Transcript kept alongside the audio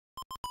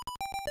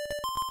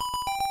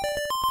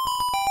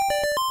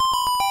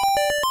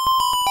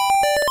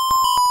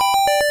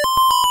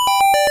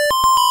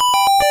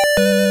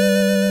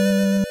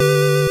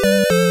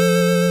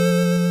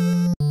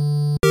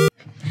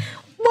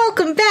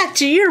back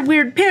to your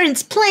weird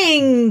parents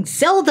playing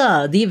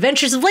Zelda, The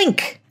Adventures of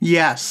Link.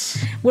 Yes.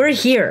 We're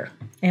here,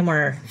 and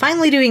we're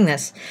finally doing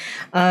this.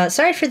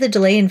 Sorry for the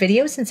delay in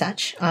videos and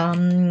such.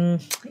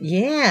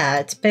 Yeah,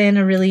 it's been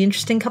a really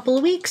interesting couple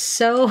of weeks,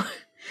 so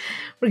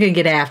we're going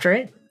to get after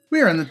it. We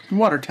are in the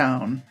water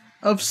town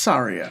of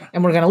Saria.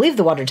 And we're going to leave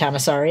the water town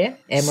of Saria,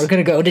 and we're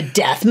going to go to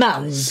Death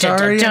Mountain.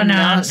 Saria,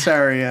 not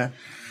Saria.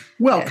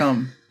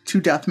 Welcome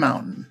to Death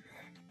Mountain.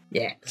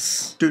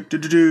 Yes. Do, do,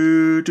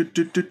 do, do,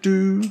 do, do,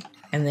 do.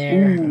 And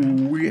there.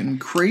 Ooh, we're getting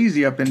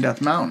crazy up in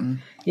Death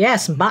Mountain. Yeah,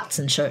 some bots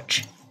in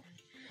church.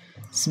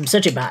 Some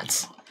suchy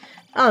bots.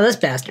 Oh, this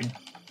bastard.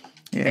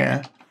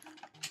 Yeah.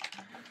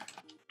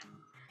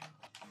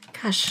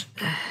 Gosh,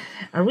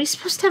 are we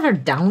supposed to have our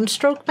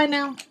downstroke by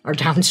now? Our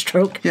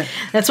downstroke? Yeah.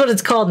 That's what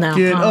it's called now.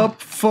 Get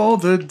up for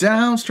the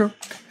downstroke.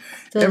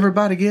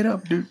 Everybody get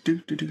up. Do,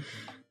 do, do, do.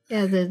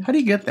 Yeah. How do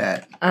you get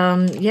that?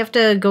 You have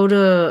to go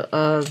to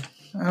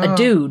a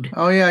dude.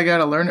 Oh yeah, I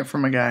gotta learn it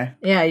from a guy.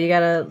 Yeah, you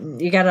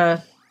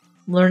gotta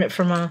learn it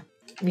from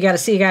you gotta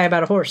see a guy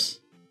about a horse.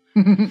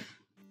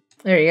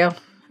 There you go.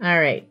 All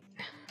right.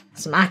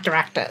 Some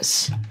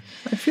Octoraptors.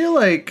 I feel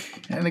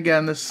like, and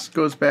again, this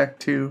goes back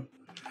to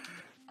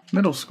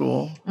middle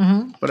school,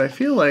 but I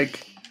feel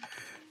like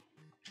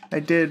I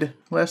did,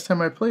 last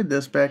time I played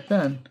this back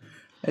then,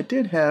 I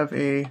did have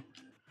a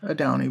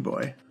Downy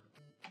boy.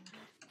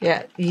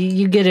 Yeah,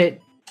 you get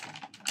it.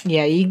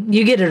 Yeah,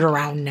 you get it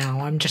around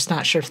now. I'm just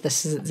not sure if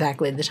this is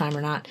exactly the time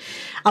or not.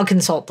 I'll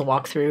consult the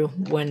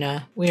walkthrough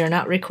when we are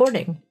not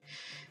recording.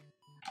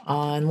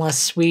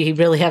 Unless we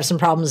really have some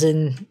problems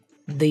in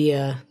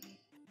the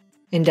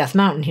in Death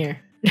Mountain here.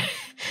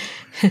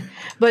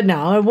 But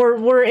no,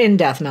 we're in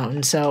Death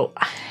Mountain, so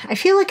I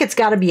feel like it's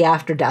got to be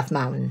after Death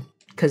Mountain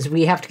because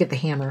we have to get the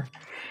hammer,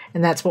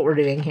 and that's what we're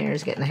doing here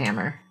is getting the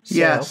hammer. So.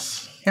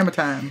 Yes, hammer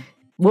time.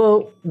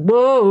 Whoa,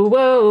 whoa,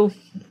 whoa.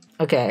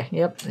 Okay,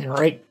 yep,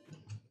 right.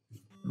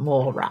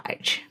 More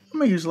rage. I'm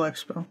gonna use life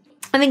spell.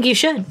 I think you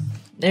should.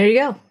 There you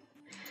go.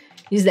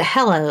 Use the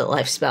hell out of the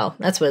life spell.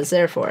 That's what it's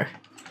there for.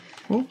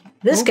 Ooh,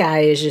 this guy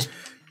is just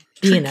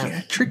being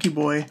a tricky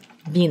boy.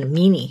 Being a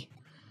meanie.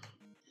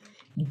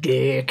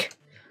 Dick.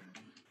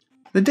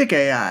 The dick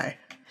AI.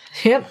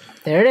 Yep,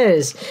 there it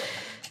is.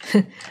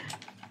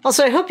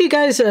 Also, I hope you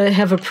guys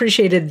have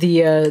appreciated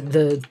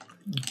the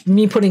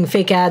me putting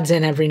fake ads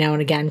in every now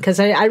and again, because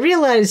I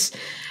realize,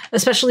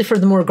 especially for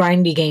the more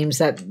grindy games,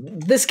 that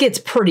this gets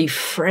pretty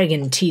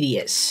friggin'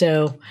 tedious.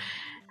 So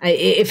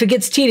if it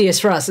gets tedious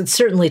for us, it's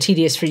certainly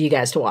tedious for you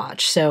guys to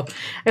watch. So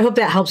I hope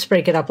that helps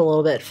break it up a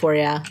little bit for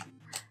you.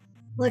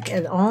 Look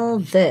at all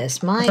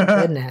this. My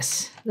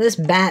goodness. This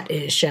bat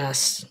is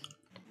just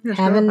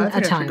having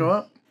a time. Go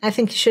up. I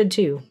think you should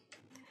too.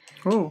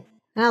 Oh.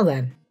 Now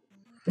then.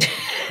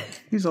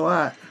 He's a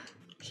lot.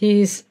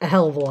 He's a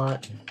hell of a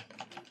lot.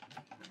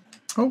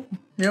 Oh,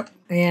 yep.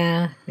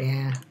 Yeah,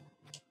 yeah.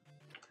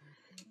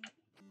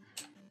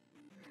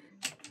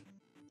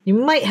 You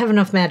might have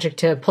enough magic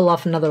to pull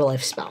off another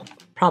life spell.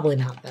 Probably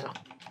not, though.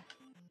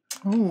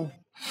 Oh.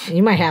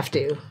 You might have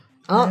to.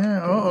 Oh,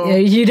 yeah, uh-oh. Yeah,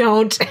 you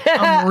don't.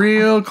 I'm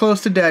real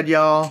close to dead,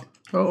 y'all.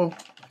 Uh-oh.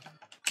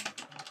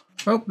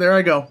 Oh, there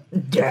I go.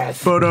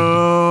 Death.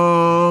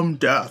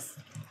 Death.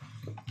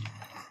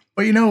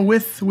 But you know,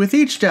 with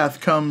each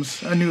death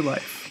comes a new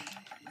life.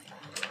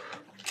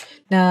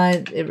 No,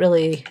 it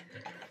really...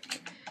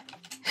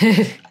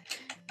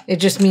 It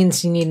just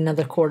means you need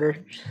another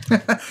quarter.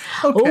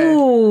 Okay.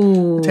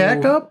 Ooh.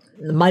 Attack up?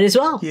 Might as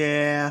well.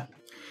 Yeah.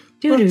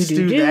 Let's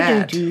do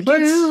that.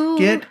 Let's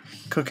get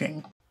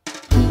cooking.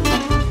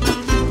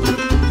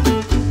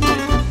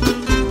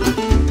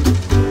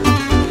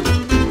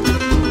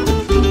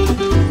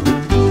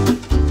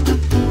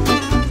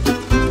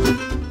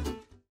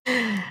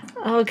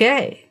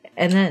 Okay.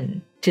 And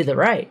then to the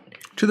right.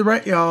 To the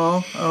right,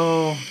 y'all.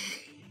 Oh.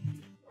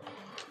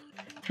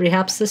 3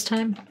 hops this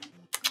time.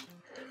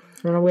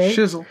 Run away.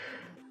 Shizzle.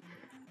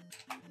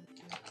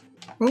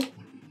 Oh.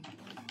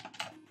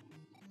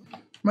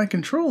 My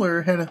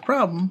controller had a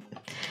problem.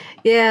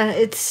 Yeah,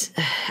 I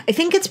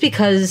think it's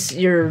because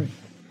your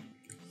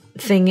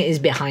thing is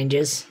behind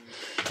you.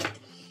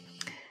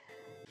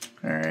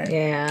 Alright.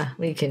 Yeah,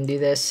 we can do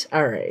this.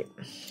 Alright.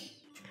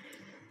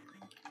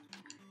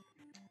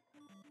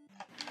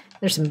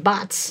 There's some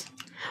bots.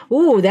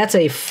 Ooh, that's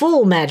a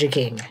full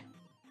Magicking.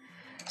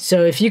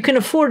 So if you can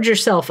afford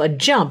yourself a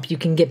jump, you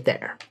can get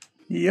there.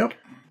 Yep.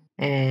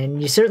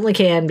 And you certainly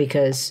can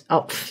because...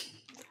 Oh,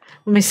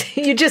 let me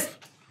see. You just...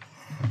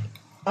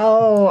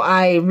 Oh,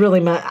 I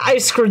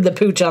screwed the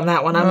pooch on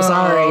that one. I'm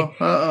sorry.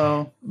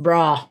 Uh-oh.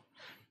 Brah.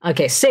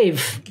 Okay,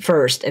 save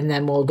first, and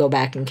then we'll go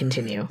back and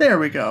continue. There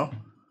we go.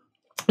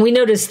 We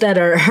noticed that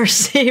our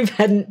save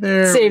hadn't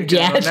saved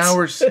yet. Now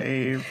we're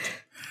saved.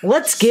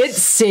 Let's get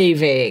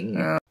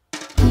saving.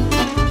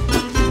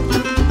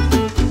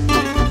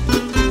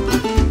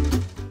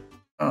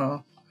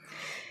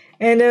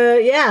 And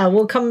yeah,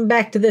 we'll come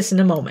back to this in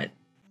a moment.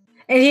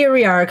 And here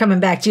we are coming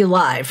back to you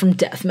live from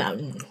Death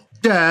Mountain.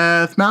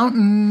 Death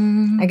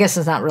Mountain. I guess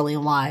it's not really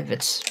live,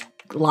 it's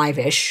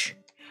live-ish.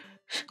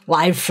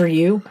 live for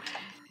you.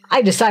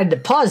 I decided to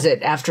pause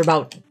it after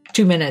about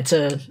 2 minutes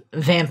of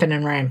vamping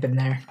and ramping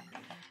there.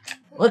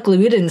 Luckily,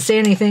 we didn't say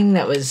anything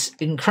that was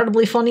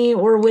incredibly funny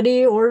or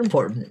witty or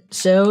important,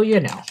 so you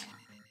know.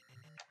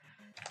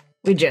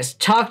 We just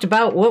talked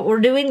about what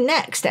we're doing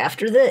next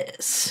after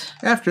this.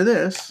 After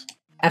this?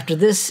 After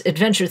this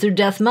adventure through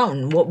Death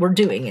Mountain, what we're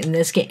doing in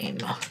this game.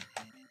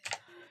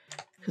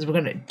 Because we're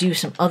gonna do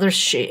some other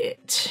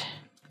shit.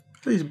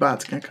 These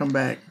bots gonna come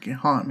back and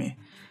haunt me.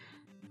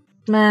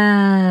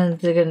 Man,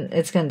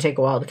 it's gonna take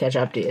a while to catch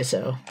up to you,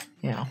 so,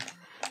 you know.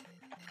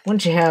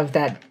 Once you have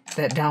that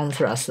down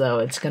thrust, though,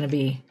 it's gonna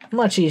be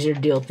much easier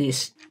to deal with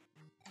these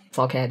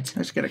fuckheads.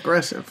 Let's get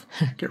aggressive.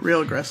 Get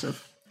real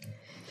aggressive.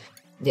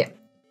 Yeah.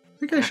 I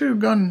think I should have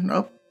gone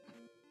up.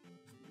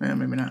 Yeah,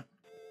 maybe not.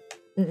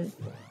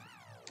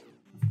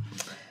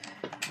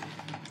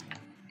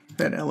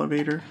 That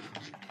elevator.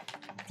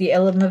 The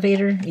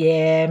elevator?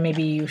 Yeah,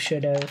 maybe you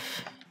should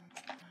have.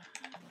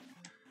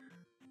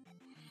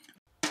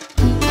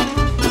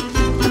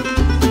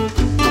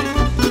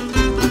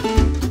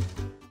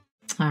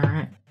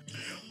 Alright.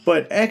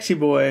 But Axie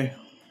Boy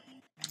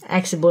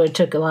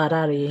took a lot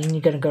out of you, and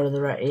you're gonna go to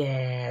the right.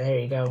 Yeah, there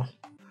you go.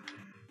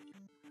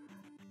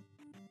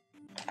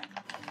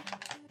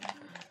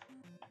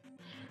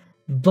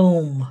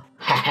 Boom.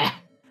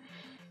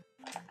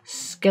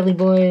 Skelly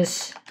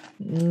boys,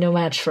 no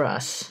match for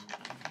us.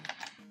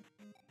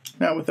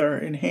 Not with our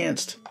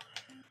enhanced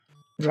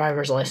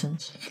driver's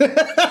license.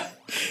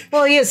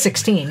 Well, he is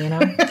 16, you know.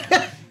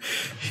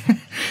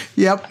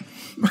 Yep.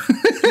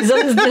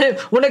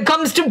 When it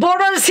comes to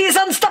borders, he's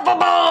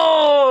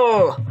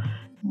unstoppable!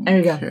 There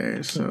you go.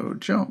 Okay, so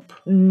jump.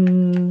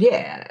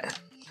 Yeah.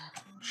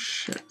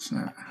 Shit, it's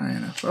not high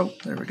enough. Oh,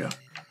 there we go.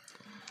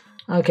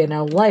 Okay,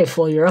 now life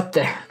while you're up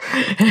there.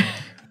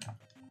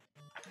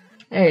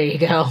 There you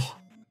go.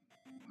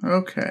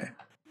 Okay.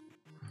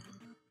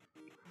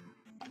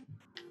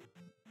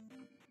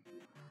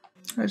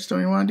 I just don't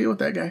even want to deal with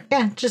that guy.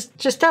 Yeah,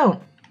 just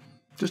don't.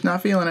 Just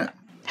not feeling it.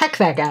 Heck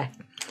that guy.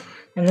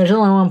 And there's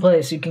only one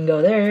place you can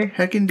go there.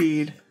 Heck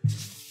indeed.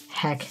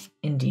 Heck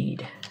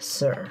indeed,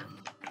 sir.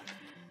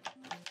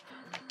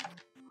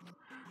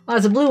 Oh,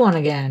 it's a blue one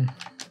again.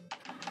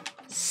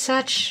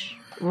 Such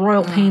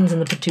royal pains in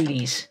the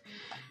patooties.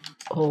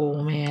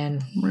 Oh,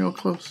 man. Real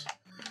close.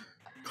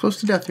 Close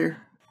to death here.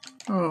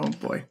 Oh,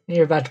 boy.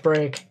 You're about to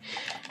break.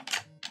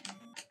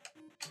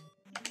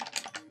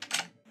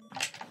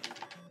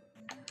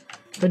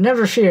 But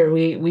never fear,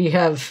 we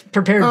have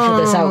prepared for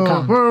this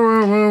outcome.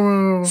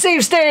 Whoa.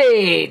 Save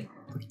state!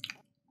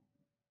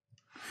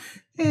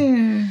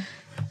 Yeah.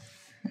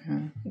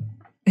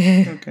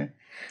 Okay.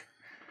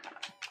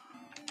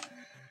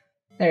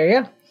 There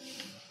you go.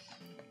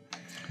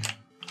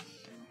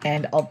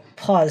 And I'll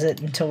pause it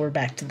until we're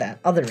back to that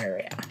other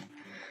area.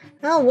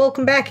 Oh,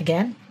 welcome back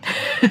again.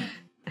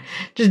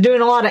 Just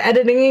doing a lot of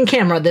editing in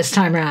camera this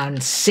time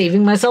around,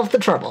 saving myself the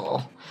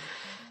trouble.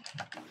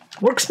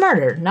 Work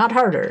smarter, not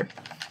harder.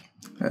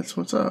 That's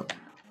what's up.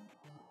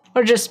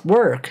 Or just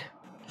work.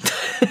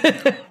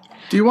 Do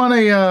you want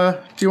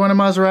a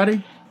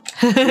Maserati?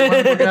 Do you want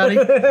a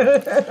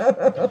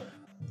Bugatti?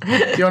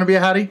 Do you want to be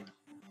a hottie?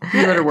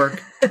 You better work.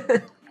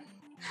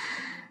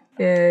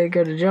 Yeah,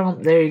 go to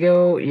jump. There you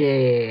go.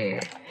 Yeah.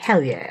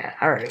 Hell yeah.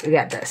 Alright, we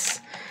got this.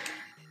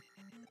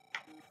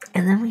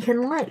 And then we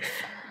can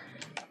life.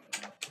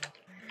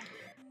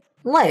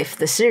 Life,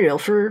 the cereal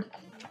for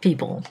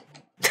people.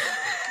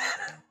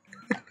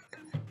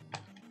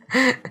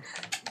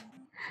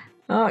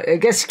 Oh, I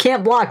guess you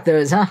can't block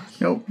those, huh?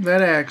 Nope,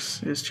 that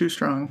axe is too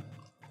strong.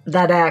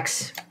 That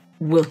axe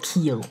will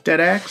kill. Dead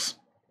axe?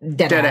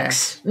 Dead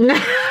axe.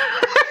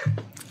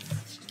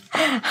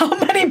 How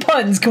many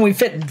puns can we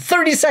fit in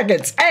 30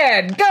 seconds?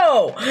 And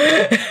go!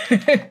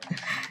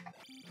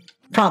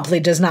 Promptly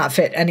does not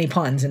fit any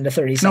puns into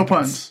 30 seconds. No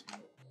puns.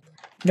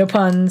 No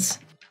puns,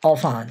 all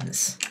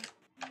funs.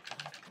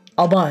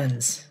 All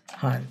buns,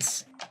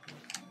 huns.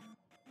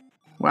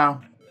 Wow.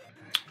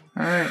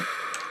 All right.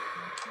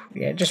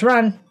 Yeah, just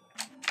run.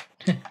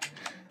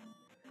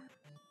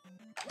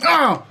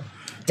 Oh!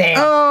 Damn.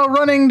 Oh,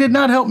 running did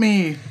not help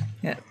me.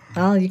 Yeah.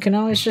 Well, you can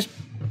always just...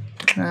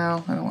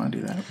 No, I don't want to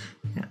do that.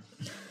 Yeah.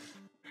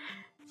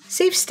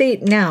 Save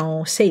state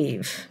now,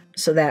 save,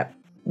 so that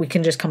we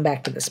can just come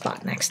back to the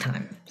spot next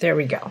time. There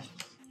we go.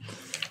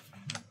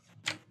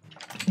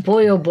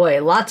 Boy, oh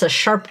boy, lots of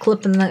sharp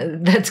clipping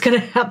that's going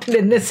to happen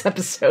in this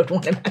episode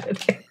when I'm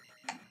editing.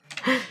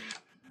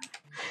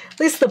 At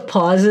least the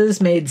pauses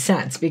made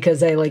sense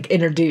because I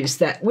introduced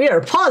that we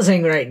are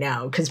pausing right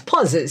now because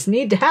pauses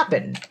need to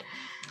happen.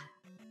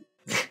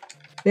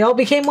 They all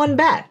became one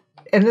bat,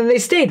 and then they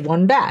stayed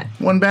one bat.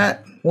 One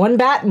bat? One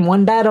bat and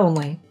one bat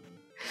only.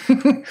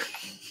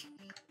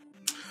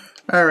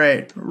 All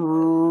right.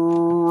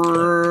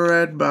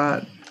 Red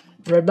bot.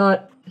 Red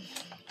bot.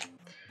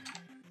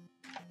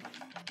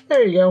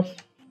 There you go.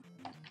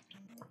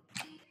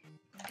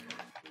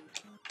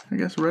 I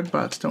guess red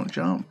bots don't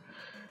jump.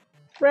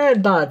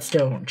 Red bots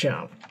don't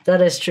jump.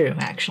 That is true,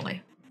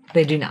 actually.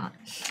 They do not.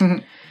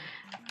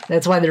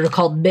 That's why they're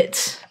called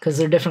bits, because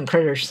they're different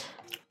critters.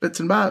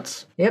 Bits and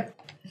bots. Yep.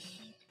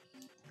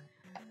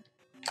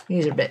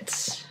 These are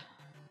bits.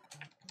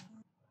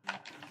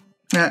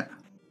 Yeah.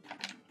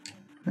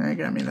 That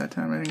got me that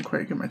time. I didn't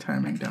quite get my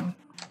timing down.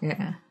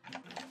 Yeah.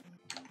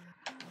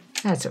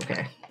 That's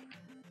okay.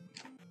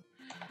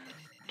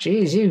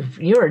 Jeez,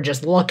 you are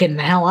just looking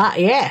the hell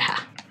out. Yeah.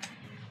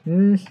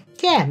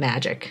 Yeah,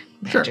 magic.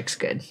 Magic's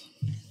good.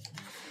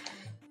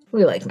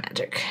 We like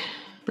magic.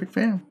 Big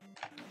fan.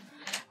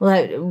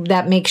 Well,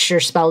 that makes your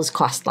spells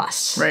cost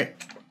less. Right.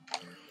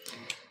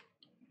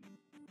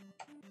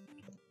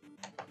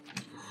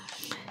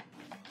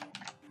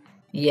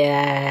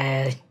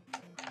 Yeah.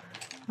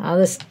 Oh,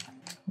 this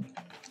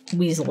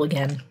weasel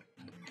again.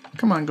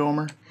 Come on,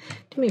 Gomer.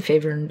 Do me a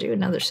favor and do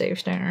another save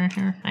state right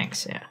here.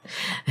 Thanks, yeah.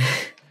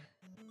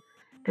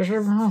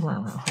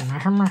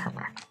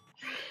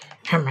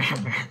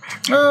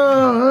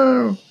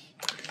 Oh!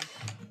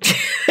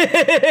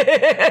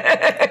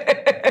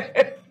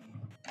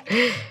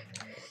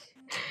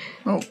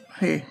 Oh,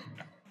 hey.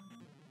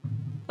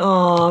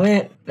 Oh,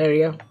 man. There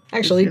you go.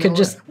 Actually, you could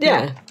just,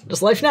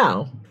 just life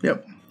now.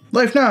 Yep.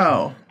 Life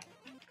now!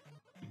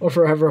 Or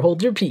forever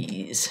hold your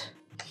peas.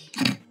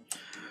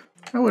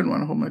 I wouldn't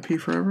want to hold my pee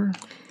forever.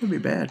 That'd be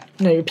bad.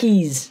 No, your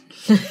peas.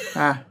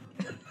 Ah.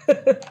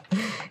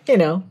 You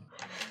know.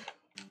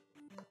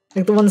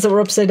 Like the ones that were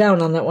upside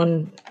down on that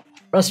one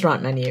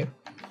restaurant menu.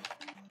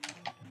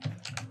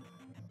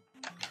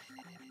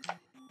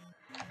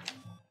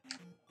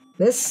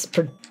 This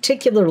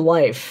particular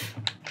life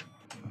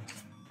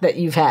that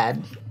you've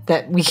had,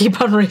 that we keep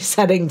on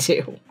resetting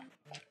to.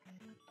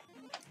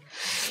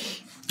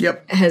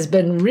 Yep. Has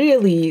been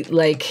really,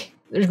 like,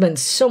 there's been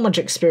so much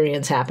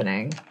experience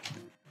happening.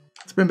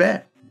 It's been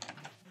bad.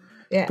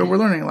 Yeah. But we're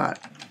learning a lot.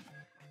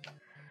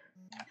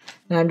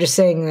 And I'm just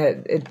saying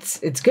that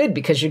it's good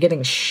because you're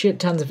getting shit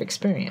tons of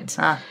experience.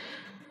 Ah.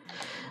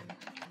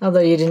 Although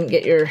you didn't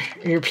get your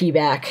pee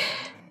back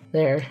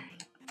there.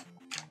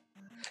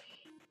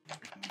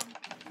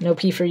 No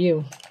pee for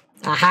you.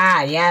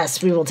 Aha,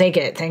 yes, we will take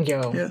it. Thank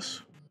you.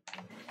 Yes.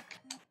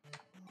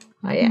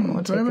 Oh, yeah.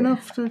 Do I have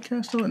enough to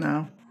cast it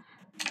now?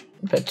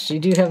 But you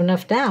do have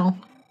enough now.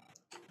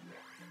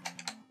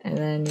 And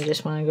then you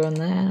just want to go in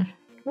there.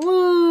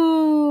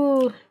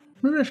 Woo!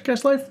 Maybe I should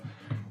cast life?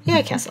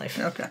 Yeah, cast life.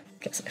 Okay.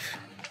 Cast life.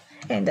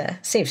 And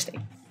save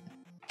state.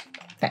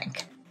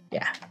 Bank.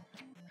 Yeah.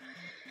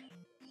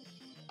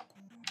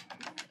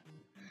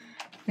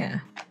 Yeah.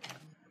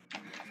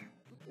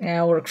 Yeah,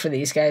 I'll work for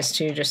these guys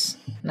too, just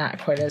not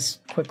quite as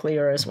quickly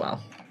or as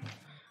well.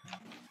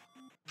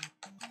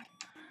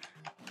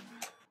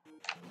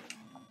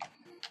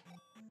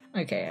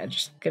 Okay, I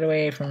just get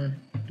away from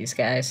these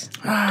guys.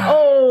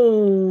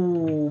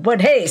 Oh,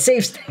 but hey,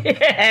 save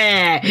state.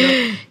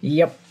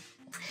 Yep.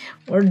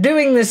 We're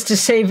doing this to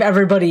save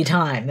everybody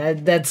time.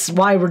 That's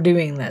why we're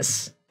doing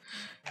this.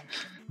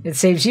 It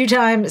saves you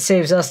time, it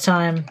saves us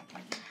time.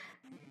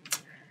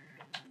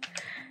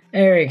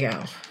 There we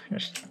go.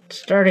 Just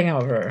starting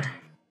over.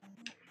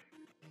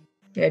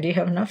 Yeah, do you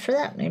have enough for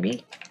that,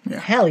 maybe? Yeah.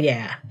 Hell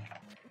yeah.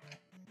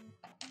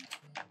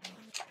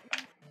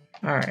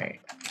 Alright.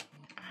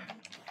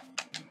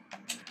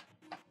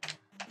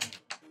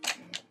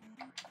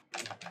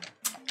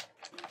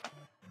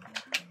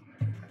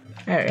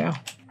 There we go.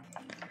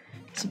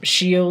 Some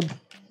shield.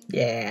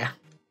 Yeah.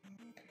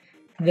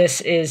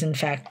 This is, in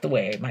fact, the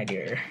way, my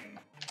dear.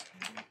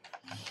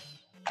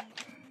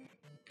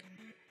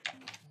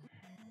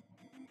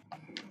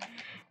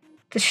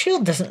 The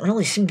shield doesn't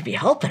really seem to be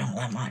helping all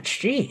that much.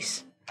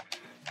 Jeez.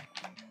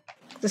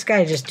 This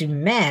guy just do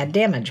mad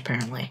damage,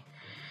 apparently.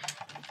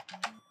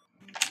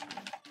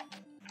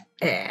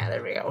 Yeah,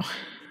 there we go.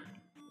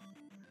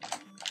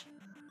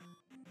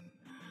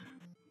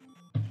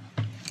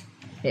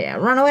 Yeah,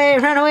 run away,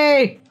 run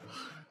away!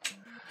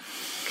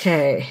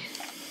 Okay.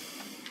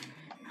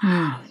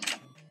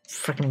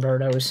 Frickin'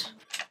 birdos.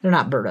 They're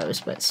not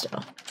birdos, but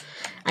still.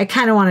 I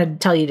kind of wanted to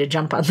tell you to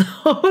jump on those.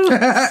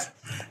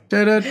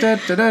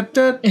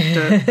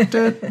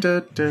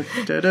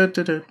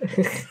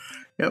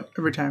 Yep,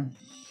 every time.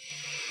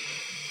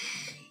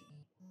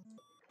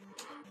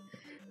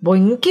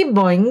 Boinky,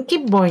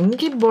 boinky,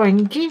 boinky,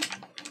 boinky.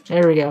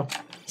 There we go.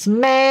 It's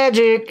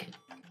magic.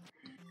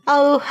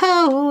 Oh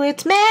ho,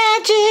 it's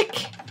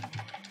magic.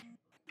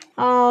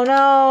 Oh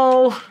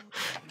no.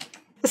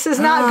 This is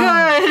not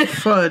good.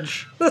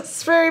 Fudge. This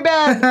is very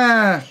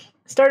bad.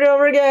 Start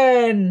over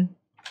again.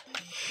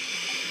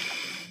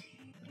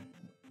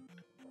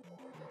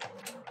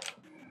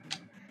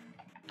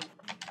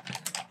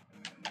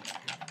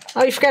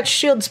 Oh, you forgot your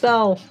shield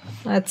spell.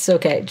 That's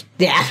okay.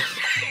 Yeah.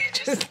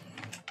 Just,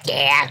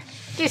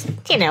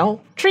 you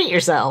know, treat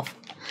yourself.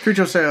 Treat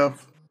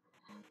yourself.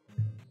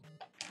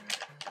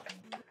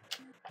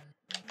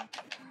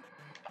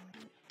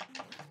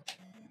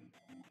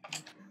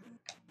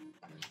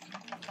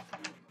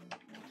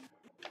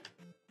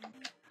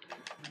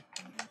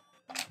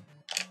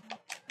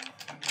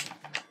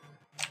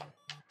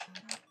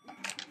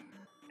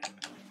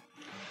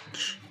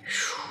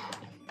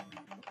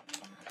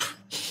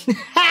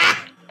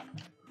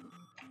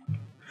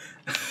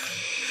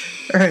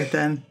 All right,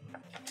 then.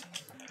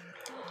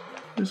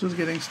 This is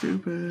getting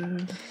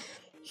stupid.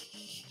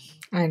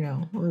 I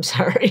know. I'm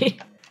sorry.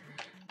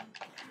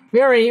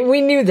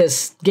 We knew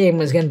this game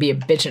was going to be a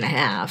bitch and a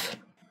half.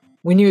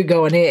 We knew it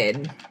going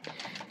in.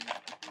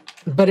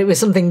 But it was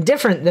something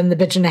different than the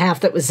bitch and a half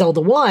that was Zelda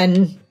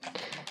 1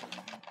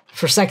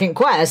 for second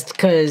quest,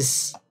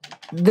 because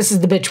this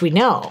is the bitch we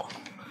know.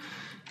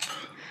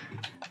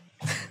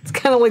 It's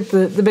kind of like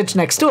the bitch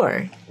next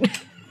door.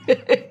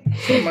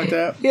 Something like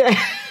that.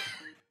 Yeah.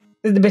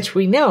 The bitch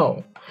we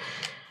know.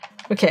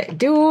 Okay,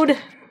 dude.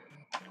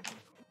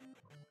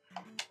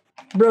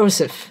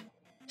 Broseph,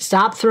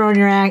 stop throwing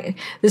your axe.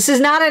 This is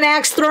not an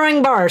axe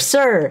throwing bar,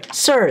 sir.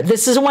 Sir,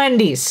 this is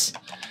Wendy's.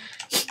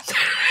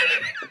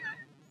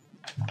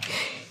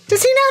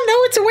 Does he not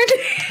know it's a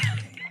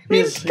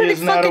Wendy's? He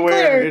is not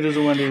aware it is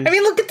a Wendy's. I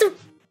mean, look at the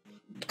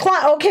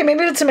clock. Okay,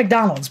 maybe it's a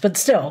McDonald's, but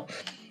still.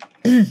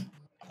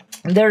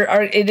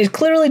 It is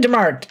clearly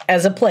demarked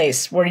as a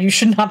place where you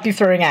should not be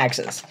throwing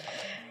axes.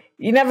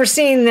 You never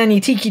seen any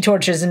tiki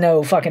torches and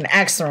no fucking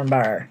axe throwing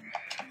bar.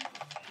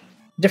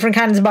 Different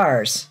kinds of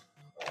bars.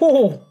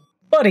 Oh,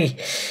 buddy.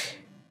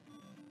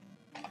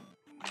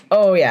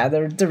 Oh yeah,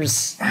 there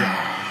was.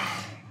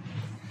 Yeah.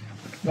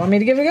 You want me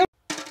to give it a go?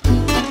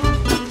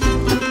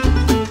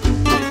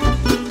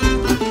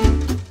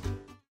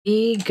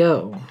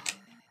 Go.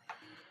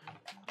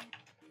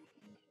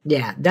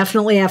 Yeah,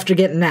 definitely after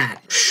getting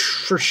that.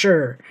 For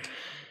sure.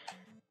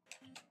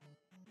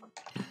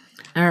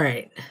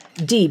 Alright.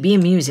 D, be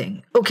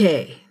amusing.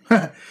 Okay.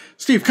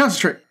 Steve,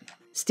 concentrate.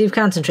 Steve,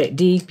 concentrate.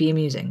 D, be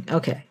amusing.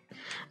 Okay.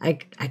 I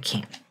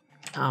can't.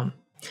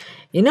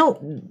 You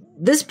know,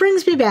 this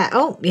brings me back.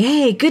 Oh,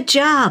 yay, good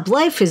job.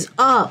 Life is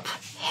up.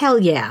 Hell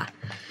yeah.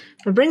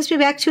 It brings me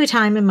back to a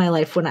time in my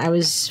life when I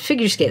was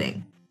figure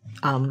skating.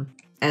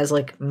 As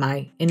like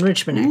my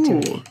enrichment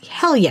activity. Ooh.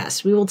 Hell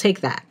yes, we will take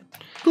that.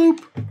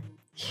 Boop.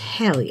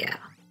 Hell yeah.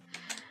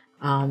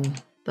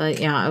 But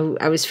yeah,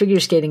 I was figure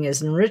skating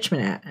as an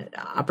enrichment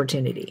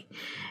opportunity.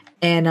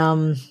 And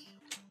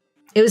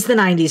it was the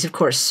 90s, of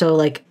course. So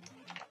like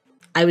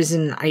I was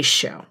in an ice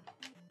show.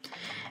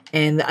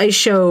 And the ice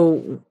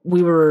show,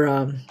 we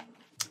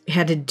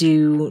had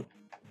to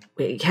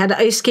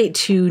ice skate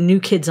to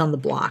New Kids on the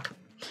Block.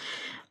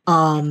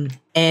 And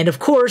of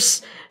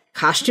course,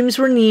 costumes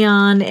were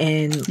neon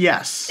and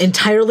yes,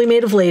 entirely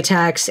made of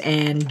latex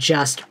and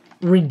just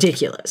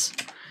ridiculous.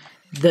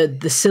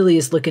 The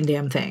silliest looking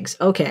damn things.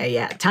 Okay,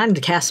 yeah, time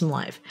to cast some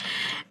life.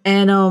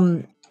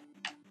 And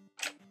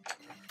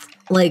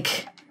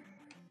like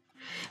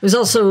it was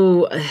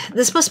also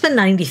this must have been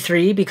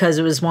 93 because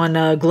it was when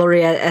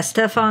Gloria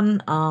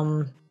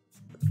Estefan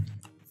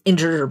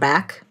injured her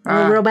back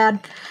real bad.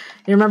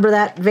 You remember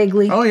that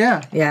vaguely? Oh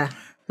yeah. Yeah.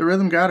 The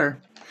rhythm got her.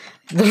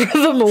 The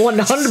rhythm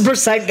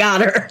 100%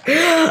 got her.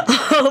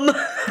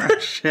 Oh,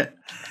 shit.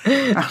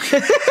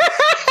 Okay.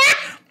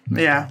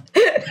 Yeah.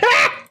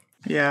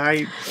 Yeah,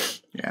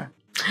 yeah.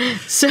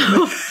 So,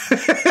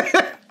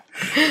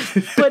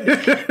 but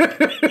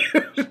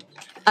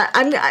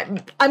I'm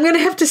going to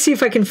have to see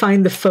if I can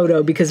find the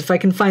photo, because if I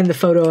can find the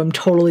photo, I'm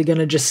totally going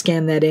to just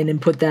scan that in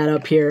and put that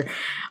up here.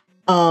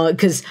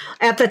 Because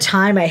at the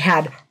time I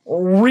had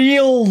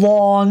real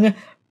long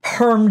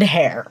permed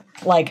hair.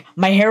 Like,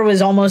 my hair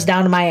was almost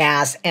down to my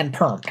ass and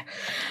permed.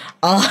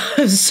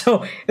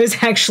 So it was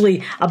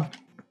actually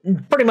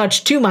pretty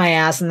much to my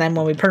ass, and then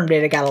when we permed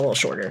it, it got a little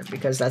shorter,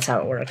 because that's how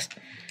it works.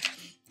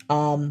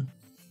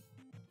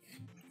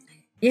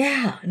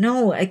 Yeah,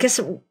 no, I guess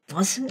it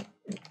wasn't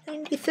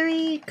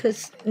 93,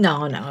 because...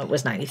 No, it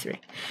was 93.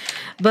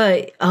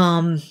 But,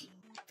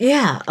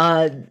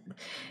 yeah,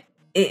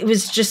 it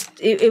was just...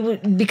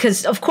 It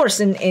because, of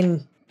course,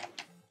 in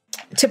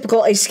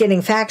typical ice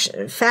skating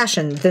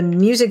fashion, the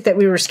music that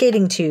we were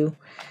skating to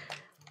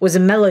was a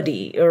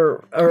melody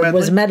or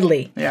was a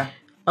medley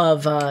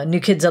of New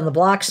Kids on the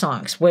Block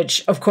songs,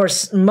 which of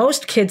course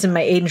most kids in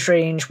my age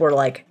range were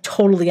like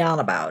totally on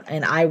about,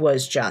 and I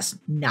was just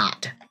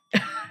not.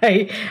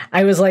 I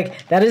was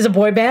like, that is a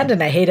boy band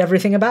and I hate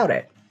everything about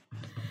it.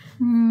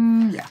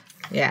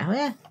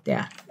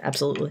 Yeah,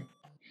 absolutely.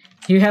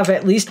 You have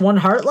at least one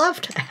heart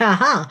left?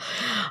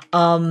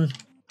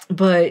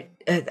 But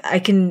I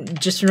can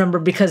just remember,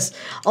 because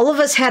all of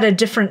us had a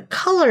different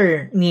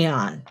color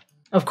neon,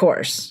 of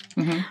course.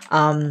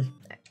 Mm-hmm.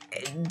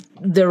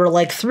 There were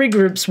like 3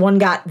 groups. One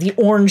got the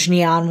orange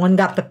neon, one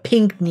got the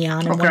pink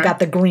neon, and one got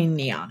the green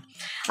neon.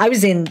 I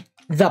was in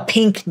the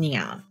pink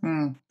neon.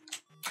 Mm.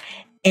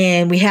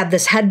 And we had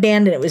this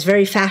headband, and it was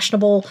very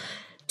fashionable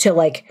to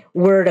like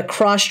wear it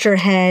across your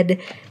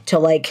head to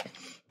like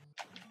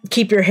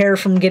keep your hair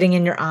from getting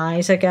in your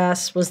eyes, I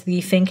guess, was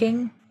the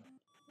thinking.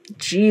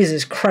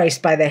 Jesus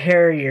Christ, by the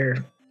hair,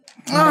 you're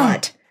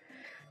not.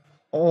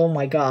 Oh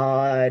my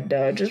God.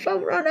 Just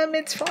run him,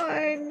 it's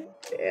fine.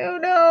 Oh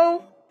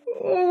no.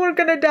 Oh, we're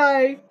gonna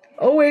die.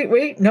 Oh,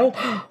 wait, no.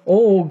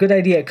 Oh, good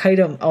idea. Kite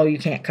him. Oh, you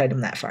can't kite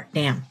him that far.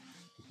 Damn.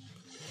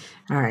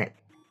 All right.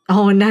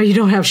 Oh, and now you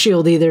don't have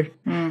shield either.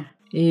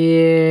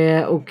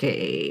 Yeah,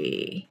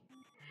 okay.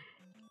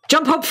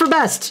 Jump hope for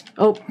best.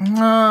 Oh.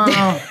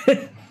 No.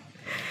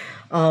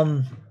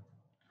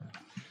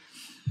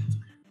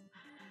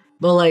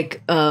 Well,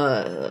 like,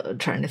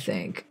 trying to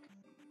think.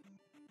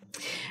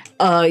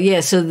 Yeah,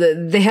 so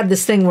they had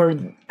this thing where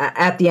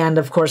at the end,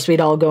 of course,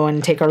 we'd all go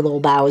and take our little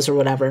bows or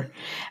whatever.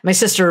 My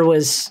sister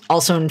was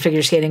also in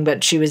figure skating,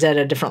 but she was at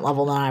a different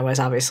level than I was,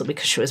 obviously,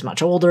 because she was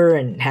much older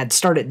and had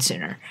started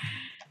sooner.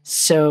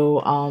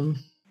 So,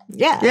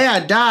 yeah.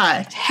 Yeah,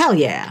 die. Hell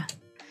yeah.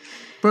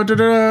 And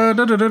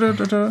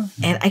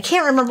I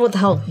can't remember what the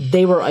hell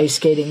they were ice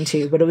skating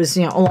to, but it was,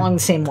 along the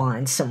same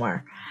lines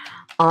somewhere.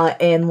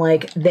 And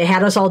like they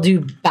had us all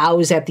do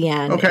bows at the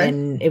end,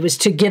 and it was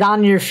to get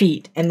on your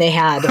feet, and they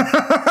had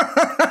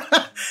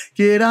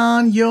get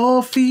on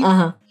your feet.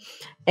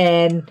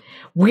 And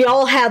we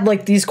all had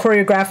like these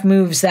choreographed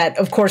moves that,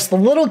 of course, the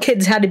little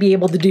kids had to be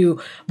able to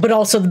do, but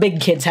also the big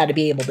kids had to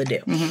be able to do.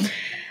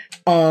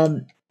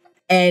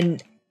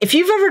 And if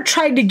you've ever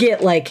tried to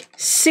get like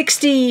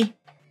 60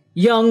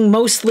 young,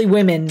 mostly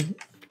women,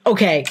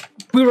 okay,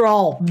 we were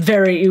all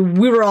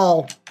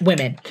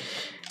women.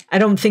 I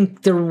don't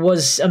think there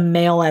was a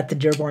male at the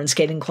Dearborn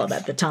Skating Club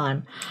at the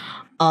time.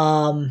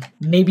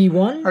 Maybe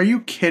one. Are you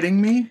kidding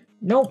me?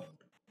 Nope.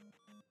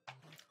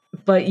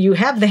 But you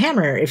have the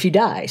hammer if you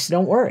die, so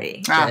don't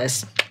worry.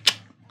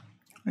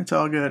 It's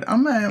all good.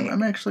 I'm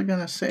actually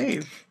gonna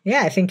save.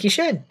 Yeah, I think you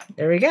should.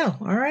 There we go.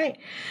 All right.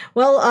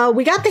 Well,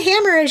 we got the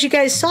hammer as you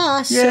guys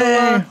saw.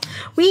 So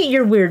we at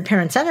Your Weird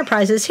Parents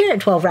Enterprises here at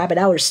 12 Rabbit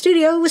Hours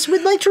Studios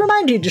would like to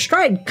remind you to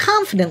stride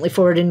confidently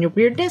forward in your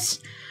weirdness.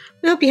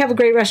 We hope you have a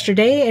great rest of your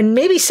day, and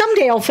maybe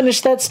someday I'll finish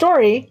that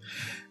story.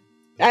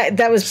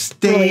 That was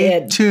really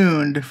it. Stay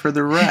tuned for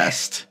the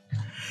rest.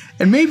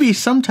 And maybe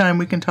sometime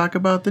we can talk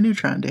about the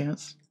neutron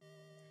dance.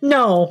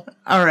 No.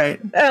 All right.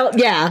 Oh,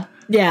 yeah.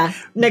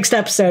 Next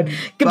episode.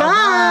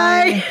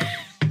 Goodbye. Bye-bye.